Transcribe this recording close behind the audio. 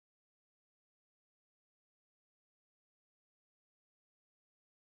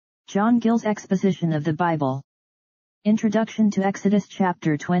John Gill's Exposition of the Bible. Introduction to Exodus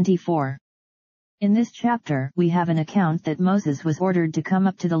chapter 24. In this chapter we have an account that Moses was ordered to come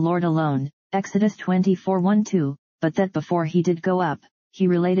up to the Lord alone, Exodus 24:1-2, but that before he did go up, he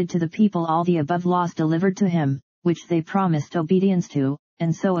related to the people all the above laws delivered to him, which they promised obedience to,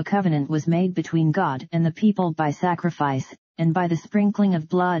 and so a covenant was made between God and the people by sacrifice, and by the sprinkling of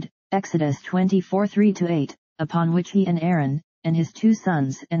blood, Exodus 24:3-8, upon which he and Aaron, and his 2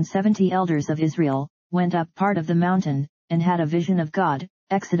 sons and 70 elders of Israel, went up part of the mountain, and had a vision of God,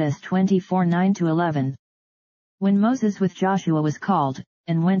 Exodus 24:9-11. When Moses with Joshua was called,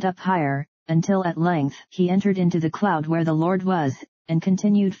 and went up higher, until at length he entered into the cloud where the Lord was, and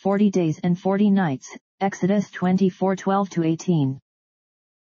continued 40 days and 40 nights, Exodus 24:12-18.